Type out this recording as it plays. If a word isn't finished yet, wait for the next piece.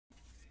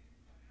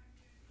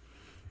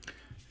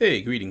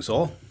Hey, greetings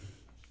all.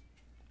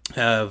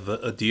 Have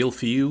a deal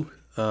for you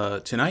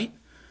tonight.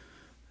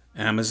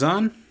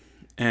 Amazon,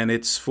 and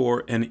it's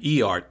for an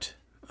Eart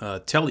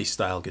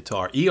Tele-style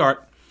guitar.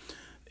 Eart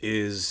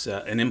is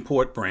an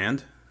import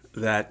brand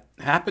that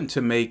happen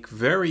to make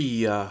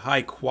very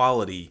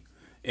high-quality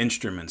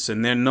instruments,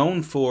 and they're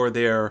known for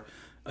their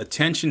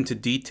attention to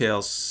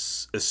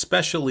details,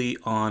 especially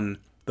on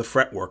the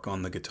fretwork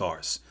on the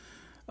guitars.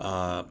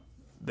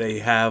 They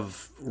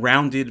have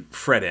rounded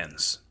fret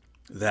ends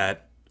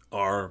that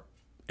are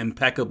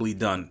impeccably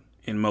done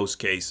in most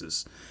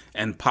cases,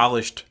 and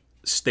polished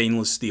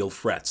stainless steel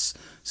frets.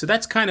 So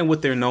that's kind of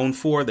what they're known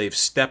for. They've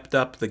stepped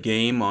up the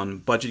game on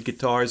budget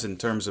guitars in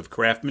terms of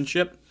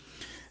craftsmanship.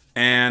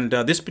 And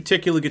this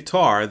particular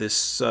guitar,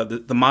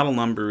 the model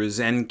number is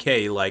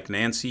NK, like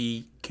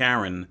Nancy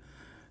Karen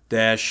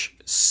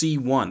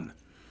 -C1,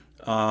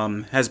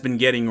 has been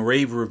getting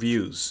rave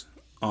reviews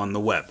on the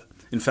web.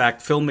 In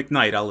fact, Phil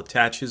McKnight, I'll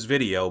attach his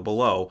video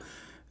below,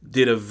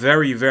 did a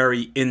very,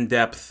 very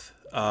in-depth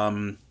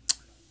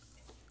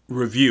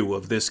review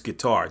of this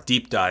guitar,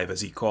 deep dive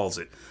as he calls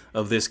it,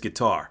 of this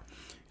guitar.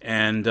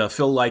 And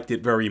Phil liked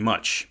it very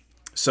much.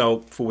 So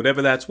for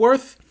whatever that's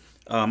worth,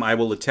 I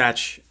will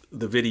attach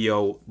the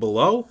video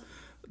below.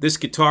 This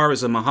guitar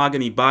is a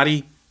mahogany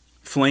body,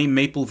 flame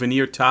maple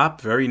veneer top,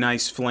 very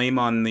nice flame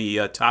on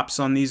the tops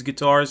on these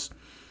guitars.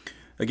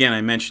 Again, I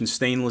mentioned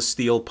stainless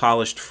steel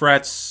polished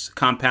frets,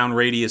 compound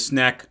radius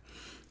neck,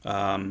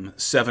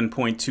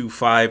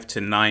 7.25 to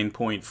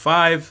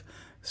 9.5,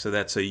 so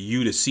that's a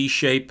U to C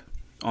shape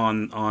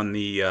on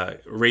the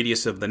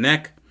radius of the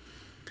neck.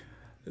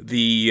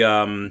 The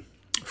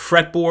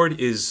fretboard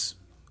is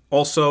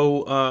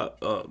also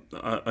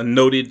a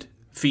noted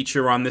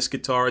feature on this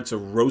guitar. It's a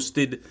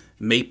roasted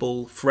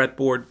maple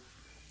fretboard.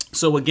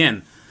 So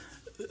again,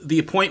 the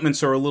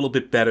appointments are a little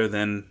bit better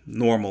than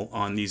normal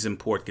on these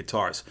import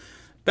guitars.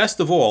 Best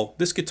of all,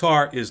 this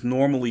guitar is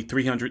normally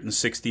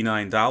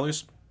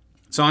 $369.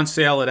 It's on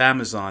sale at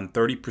Amazon,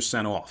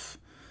 30% off,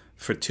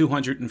 for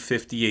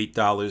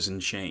 $258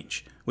 and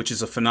change, which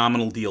is a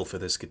phenomenal deal for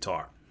this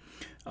guitar.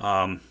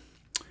 And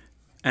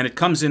it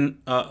comes in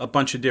a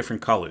bunch of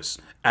different colors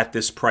at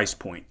this price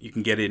point. You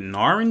can get it in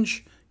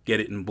orange, get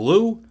it in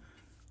blue,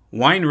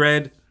 wine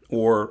red,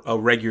 or a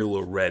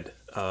regular red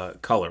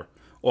color,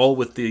 all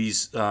with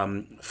these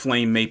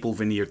flame maple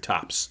veneer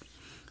tops.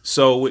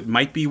 So it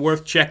might be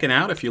worth checking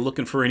out if you're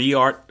looking for an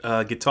Eart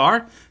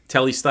guitar,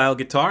 Tele-style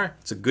guitar.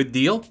 It's a good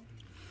deal.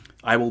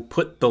 I will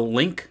put the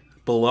link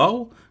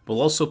below.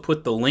 We'll also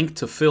put the link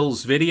to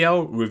Phil's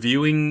video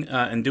reviewing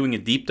and doing a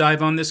deep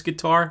dive on this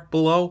guitar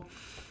below.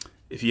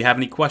 If you have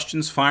any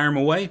questions, fire them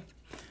away.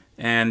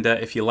 And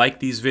if you like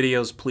these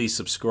videos, please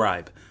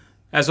subscribe.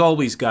 As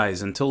always,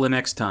 guys, until the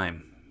next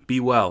time, be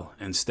well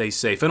and stay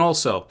safe. And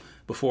also,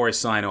 before I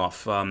sign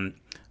off,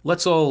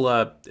 let's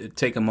all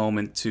take a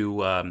moment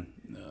to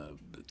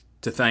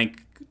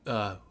thank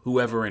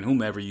whoever and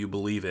whomever you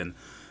believe in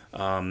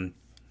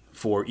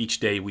for each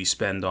day we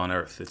spend on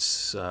Earth.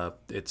 It's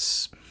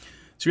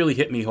really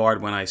hit me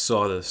hard when I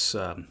saw this,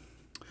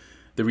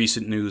 the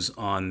recent news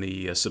on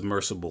the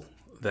submersible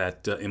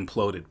that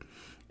imploded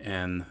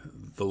and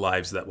the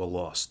lives that were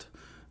lost.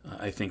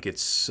 I think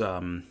it's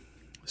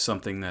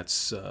something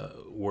that's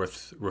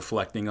worth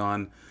reflecting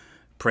on,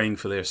 praying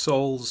for their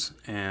souls,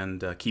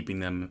 and keeping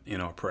them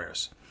in our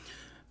prayers,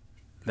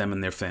 them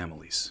and their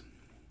families.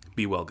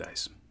 Be well,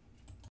 guys.